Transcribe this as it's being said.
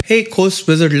Hey, Coast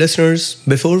Wizard listeners,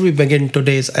 before we begin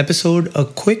today's episode, a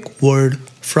quick word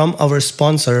from our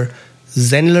sponsor,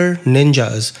 Zenler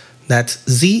Ninjas. That's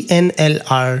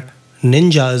ZNLR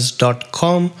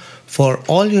ninjas.com for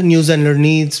all your new Zenler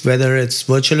needs, whether it's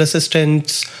virtual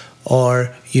assistants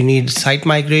or you need site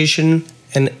migration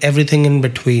and everything in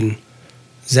between.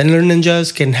 Zenler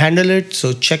Ninjas can handle it,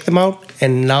 so check them out.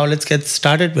 And now let's get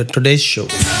started with today's show.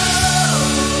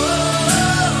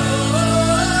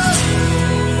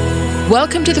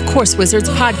 Welcome to the Course Wizards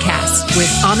podcast with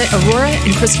Amit Arora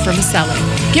and Christopher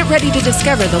Maselli. Get ready to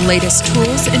discover the latest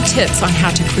tools and tips on how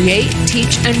to create,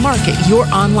 teach, and market your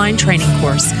online training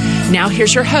course. Now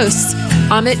here's your hosts,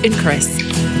 Amit and Chris.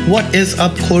 What is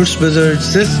up, Course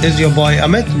Wizards? This is your boy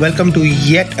Amit. Welcome to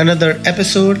yet another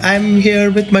episode. I'm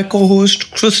here with my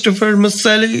co-host, Christopher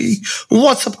Maselli.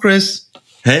 What's up, Chris?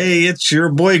 Hey, it's your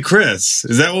boy Chris.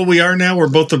 Is that what we are now? We're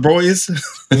both the boys?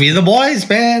 We're the boys,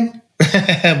 man.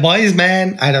 Boys,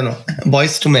 man. I don't know.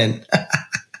 Boys to men.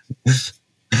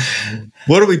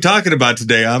 What are we talking about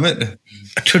today, Amit?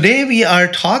 Today we are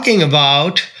talking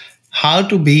about how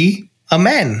to be a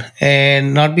man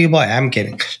and not be a boy. I'm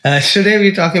kidding. Today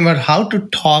we're talking about how to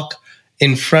talk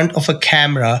in front of a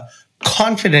camera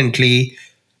confidently.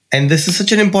 And this is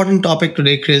such an important topic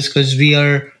today, Chris, because we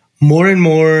are more and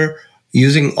more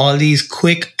using all these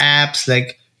quick apps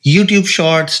like YouTube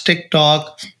Shorts,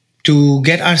 TikTok, to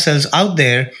get ourselves out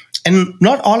there. And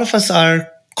not all of us are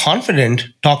confident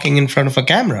talking in front of a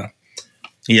camera.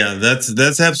 Yeah,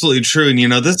 that's absolutely true. And,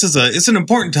 it's an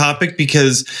important topic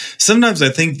because sometimes I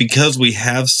think because we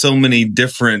have so many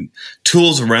different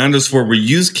tools around us where we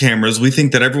use cameras, we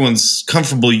think that everyone's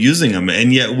comfortable using them.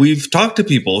 And yet we've talked to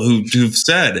people who've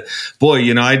said, boy,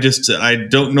 I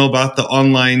don't know about the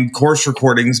online course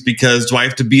recordings because do I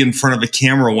have to be in front of a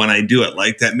camera when I do it?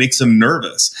 Like that makes them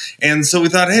nervous. And so we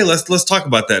thought, hey, let's talk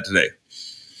about that today.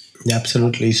 Yeah,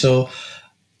 absolutely. So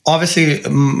obviously,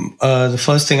 the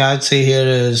first thing I'd say here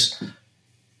is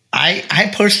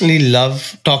I personally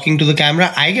love talking to the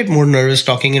camera. I get more nervous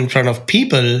talking in front of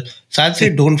people. So I'd say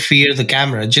don't fear the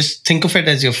camera. Just think of it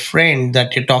as your friend,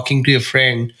 that you're talking to your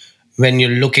friend when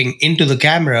you're looking into the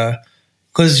camera.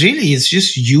 Because really, it's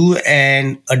just you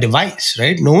and a device,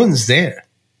 right? No one's there.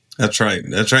 That's right.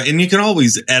 And you can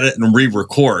always edit and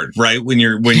re-record, right? When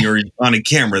you're on a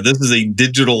camera. This is a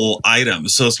digital item.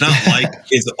 So it's not like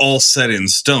it's all set in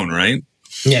stone, right?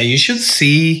 Yeah, you should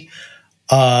see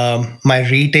my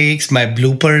retakes, my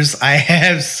bloopers. I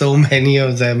have so many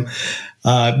of them.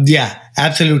 Yeah,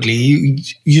 absolutely.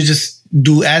 You just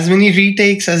do as many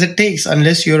retakes as it takes,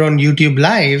 unless you're on YouTube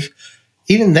Live.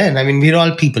 Even then, I mean, we're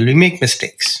all people. We make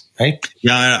mistakes, right?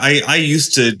 Yeah, I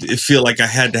used to feel like I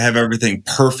had to have everything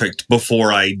perfect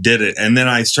before I did it. And then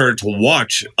I started to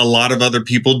watch a lot of other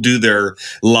people do their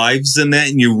lives in that,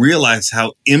 and you realize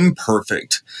how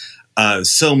imperfect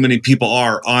so many people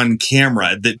are on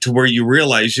camera, that to where you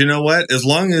realize, you know what, as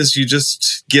long as you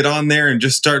just get on there and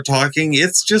just start talking,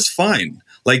 it's just fine.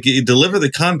 Like you deliver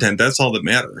the content, that's all that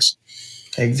matters.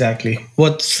 Exactly.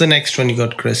 What's the next one you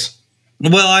got, Chris?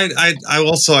 Well,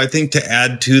 I think to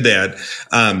add to that,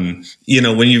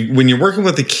 when you're working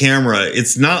with the camera,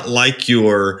 it's not like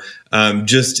you're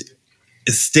just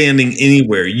standing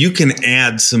anywhere. You can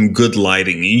add some good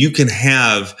lighting, and you can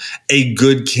have a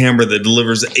good camera that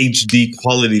delivers HD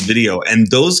quality video, and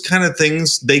those kind of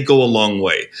things, they go a long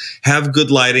way. Have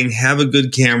good lighting, have a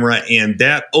good camera, and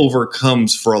that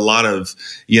overcomes for a lot of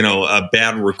a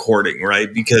bad recording,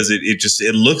 right? Because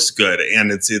it looks good,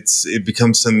 and it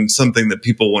becomes something that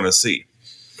people want to see.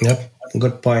 Yep,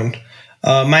 good point.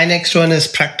 My next one is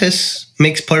practice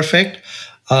makes perfect.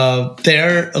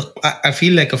 There are, I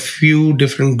feel like, a few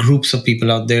different groups of people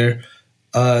out there.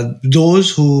 Those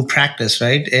who practice,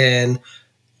 right? And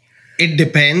it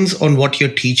depends on what you're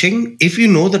teaching. If you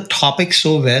know the topic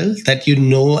so well that you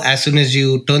know as soon as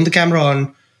you turn the camera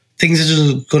on, things are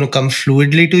just going to come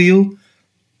fluidly to you,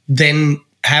 then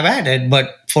have at it.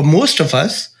 But for most of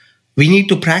us, we need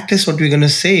to practice what we're going to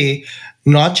say,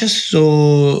 not just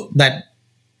so that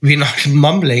we're not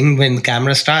mumbling when the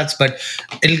camera starts, but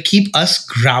it'll keep us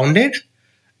grounded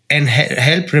and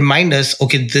help remind us,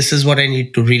 okay, this is what I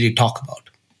need to really talk about.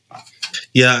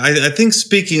 Yeah, I think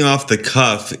speaking off the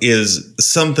cuff is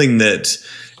something that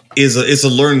is a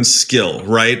learned skill,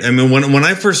 right? I mean, when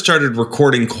I first started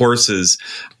recording courses,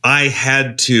 I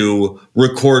had to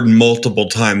record multiple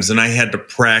times and I had to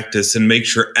practice and make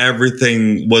sure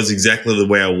everything was exactly the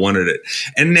way I wanted it.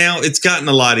 And now it's gotten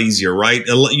a lot easier, right?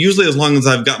 Usually, as long as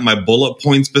I've got my bullet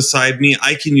points beside me,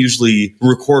 I can usually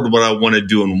record what I want to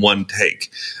do in one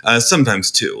take,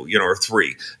 sometimes two, or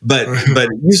three. But it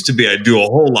used to be I'd do a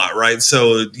whole lot, right?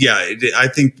 So yeah, I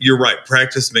think you're right.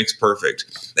 Practice makes perfect.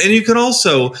 And you can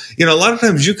also, a lot of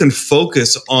times you can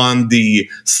focus on the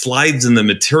slides and the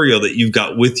material that you've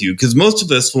got with you. Because most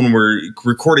of us, when we're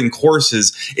recording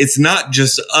courses, it's not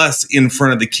just us in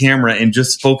front of the camera and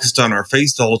just focused on our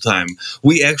face the whole time.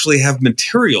 We actually have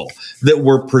material that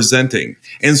we're presenting.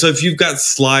 And so if you've got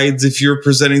slides, if you're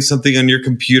presenting something on your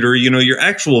computer, your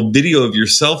actual video of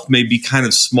yourself may be kind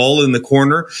of small in the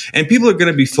corner, and people are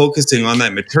going to be focusing on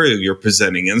that material you're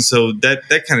presenting. And so that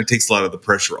kind of takes a lot of the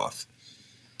pressure off.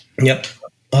 Yep.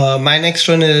 My next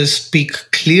one is speak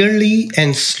clearly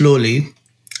and slowly.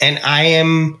 And I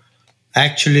am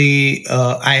actually,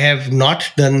 I have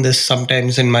not done this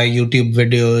sometimes in my YouTube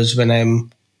videos when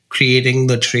I'm creating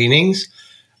the trainings.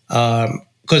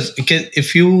 Because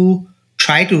if you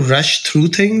try to rush through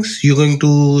things, you're going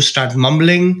to start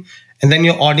mumbling, and then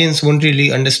your audience won't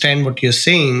really understand what you're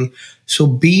saying. So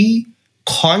be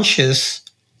conscious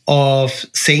of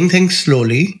saying things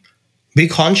slowly. Be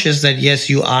conscious that, yes,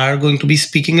 you are going to be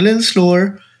speaking a little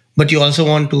slower, but you also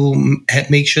want to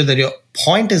make sure that your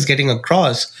point is getting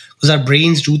across, because our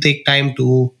brains do take time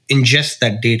to ingest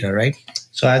that data, right?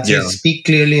 So I'd say speak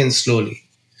clearly and slowly.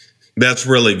 That's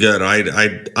really good.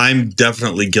 I'm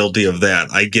definitely guilty of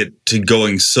that. I get to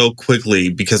going so quickly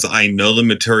because I know the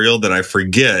material that I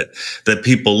forget that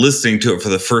people listening to it for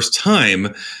the first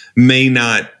time may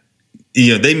not,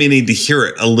 they may need to hear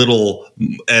it a little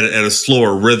at a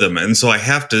slower rhythm. And so I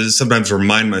have to sometimes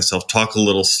remind myself, talk a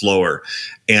little slower.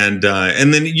 And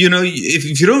then,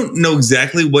 if you don't know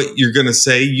exactly what you're going to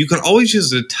say, you can always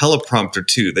use a teleprompter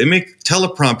too. They make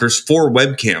teleprompters for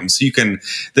webcams. So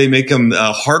they make them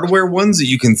hardware ones that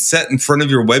you can set in front of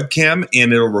your webcam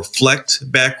and it'll reflect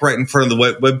back right in front of the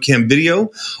webcam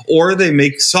video. Or they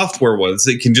make software ones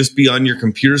that can just be on your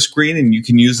computer screen and you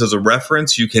can use as a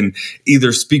reference. You can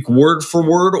either speak word for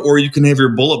word or you can have your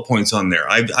bullet points on there.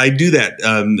 I do that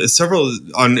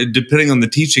depending on the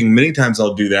teaching. Many times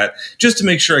I'll do that just to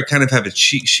make sure I kind of have a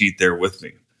cheat sheet there with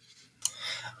me.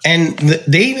 And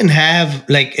they even have,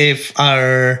 like, if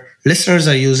our listeners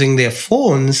are using their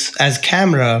phones as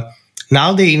camera,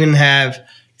 now they even have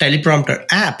teleprompter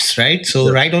apps, right?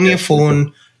 So right on your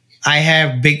phone, I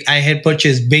had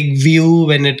purchased Big View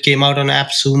when it came out on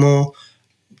AppSumo.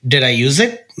 Did I use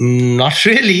it? Not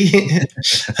really,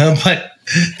 but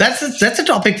that's a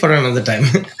topic for another time.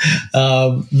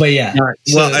 But yeah.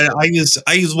 Well,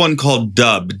 I use one called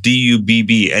Dubb,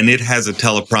 DUBB, and it has a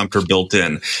teleprompter built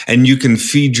in, and you can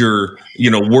feed your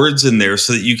words in there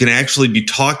so that you can actually be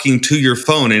talking to your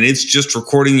phone, and it's just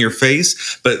recording your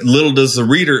face. But little does the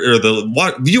reader or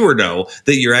the viewer know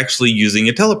that you're actually using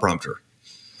a teleprompter.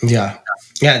 Yeah.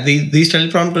 These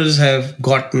teleprompters have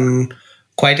gotten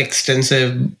quite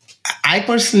extensive. I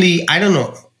personally, I don't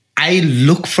know. I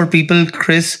look for people,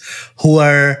 Chris, who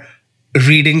are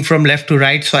reading from left to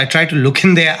right. So I try to look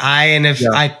in their eye, and if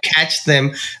I catch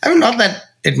them, not that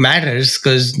it matters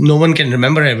because no one can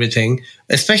remember everything,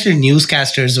 especially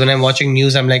newscasters. When I'm watching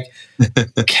news, I'm like,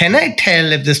 can I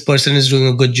tell if this person is doing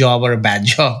a good job or a bad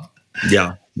job?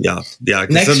 Yeah.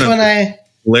 Next one,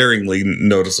 glaringly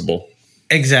noticeable.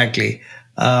 Exactly.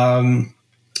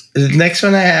 The next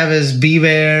one I have is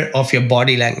beware of your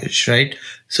body language, right?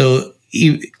 So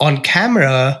on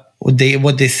camera, what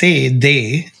they say,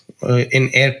 in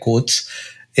air quotes,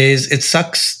 is it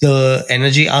sucks the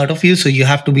energy out of you. So you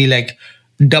have to be like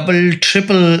double,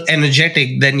 triple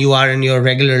energetic than you are in your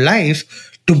regular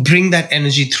life to bring that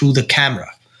energy through the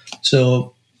camera.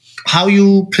 So how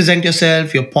you present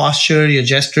yourself, your posture, your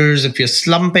gestures, if you're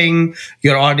slumping,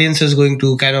 your audience is going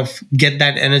to kind of get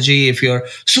that energy. If you're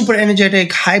super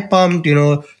energetic, high pumped,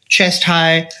 chest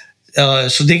high,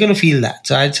 so they're going to feel that.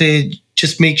 So I'd say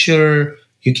just make sure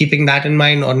you're keeping that in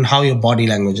mind on how your body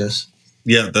language is.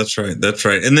 Yeah, that's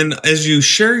right. And then as you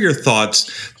share your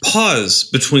thoughts, pause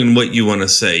between what you want to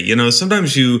say.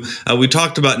 Sometimes we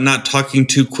talked about not talking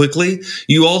too quickly.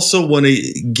 You also want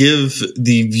to give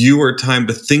the viewer time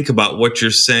to think about what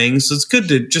you're saying. So it's good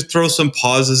to just throw some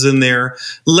pauses in there.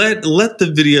 Let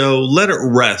the video, let it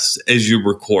rest as you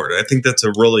record. I think that's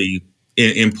a really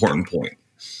important point.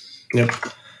 Yep.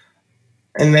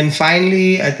 And then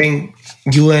finally, I think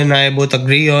you and I both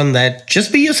agree on that.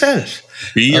 Just be yourself.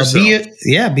 Be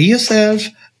yourself. Be yourself.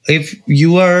 If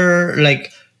you are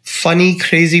like funny,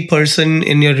 crazy person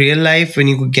in your real life, when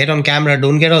you get on camera,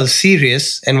 don't get all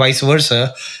serious, and vice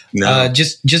versa. No.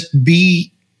 Just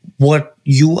be what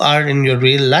you are in your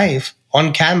real life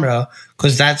on camera,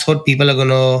 because that's what people are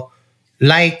gonna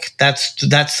like. That's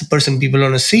the person people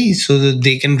want to see, so that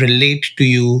they can relate to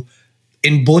you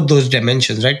in both those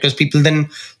dimensions, right? Because people then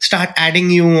start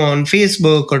adding you on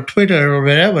Facebook or Twitter or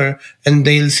wherever, and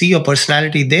they'll see your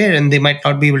personality there, and they might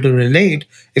not be able to relate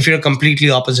if you're a completely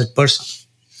opposite person.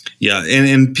 Yeah,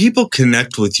 and people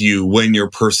connect with you when your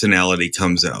personality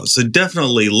comes out. So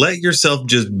definitely let yourself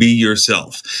just be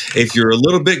yourself. If you're a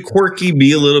little bit quirky,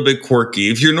 be a little bit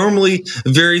quirky. If you're normally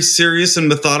very serious and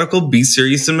methodical, be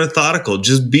serious and methodical.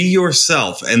 Just be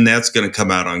yourself, and that's going to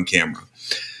come out on camera.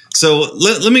 So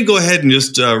let me go ahead and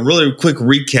just really quick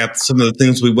recap some of the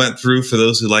things we went through for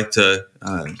those who like to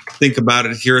think about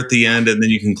it here at the end, and then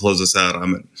you can close us out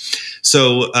on it.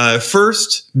 So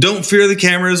first, don't fear the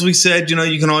camera. As we said,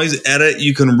 you can always edit,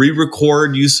 you can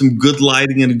re-record, use some good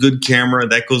lighting and a good camera.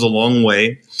 That goes a long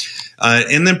way.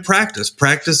 And then practice.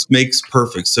 Practice makes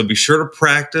perfect. So be sure to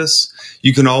practice.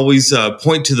 You can always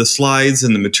point to the slides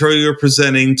and the material you're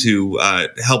presenting to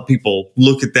help people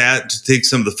look at that, to take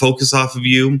some of the focus off of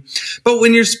you. But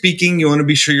when you're speaking, you want to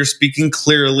be sure you're speaking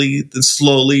clearly and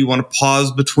slowly. You want to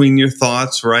pause between your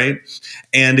thoughts, right?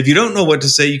 And if you don't know what to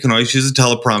say, you can always use a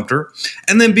teleprompter.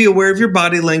 And then be aware of your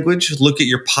body language. Look at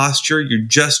your posture, your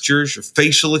gestures, your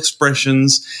facial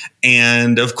expressions.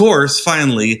 And of course,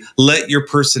 finally, let your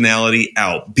personality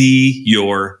out. Be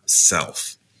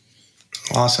yourself.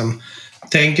 Awesome.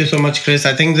 Thank you so much, Chris.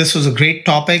 I think this was a great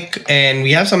topic, and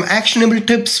we have some actionable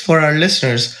tips for our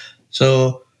listeners.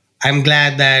 So I'm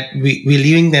glad that we're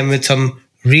leaving them with some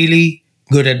really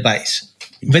good advice.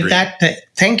 With that,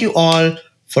 thank you all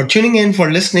for tuning in,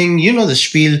 for listening. You know the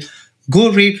spiel.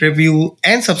 Go rate, review,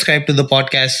 and subscribe to the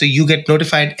podcast so you get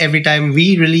notified every time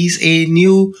we release a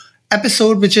new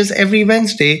episode, which is every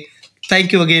Wednesday.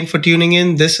 Thank you again for tuning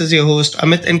in. This is your host,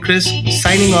 Amit and Chris,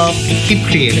 signing off. Keep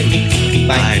creating.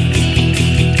 Bye.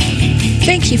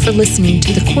 Thank you for listening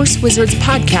to the Course Wizards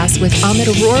podcast with Amit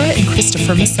Arora and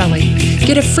Christopher Maselli.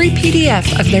 Get a free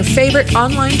PDF of their favorite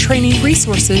online training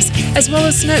resources, as well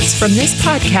as notes from this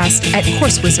podcast at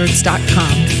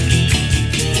CourseWizards.com.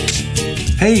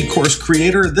 Hey, course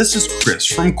creator, this is Chris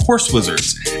from Course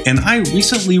Wizards, and I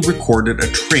recently recorded a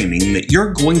training that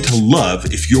you're going to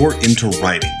love if you're into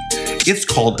writing. It's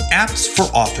called Apps for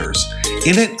Authors.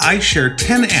 In it, I share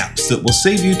 10 apps that will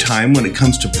save you time when it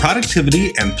comes to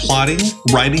productivity and plotting,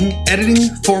 writing,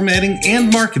 editing, formatting,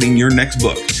 and marketing your next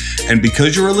book. And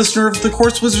because you're a listener of the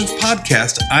Course Wizards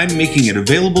podcast, I'm making it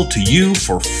available to you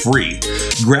for free.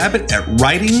 Grab it at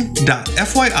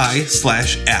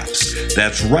writing.fyi/apps.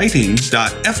 That's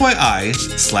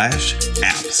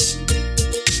writing.fyi/apps.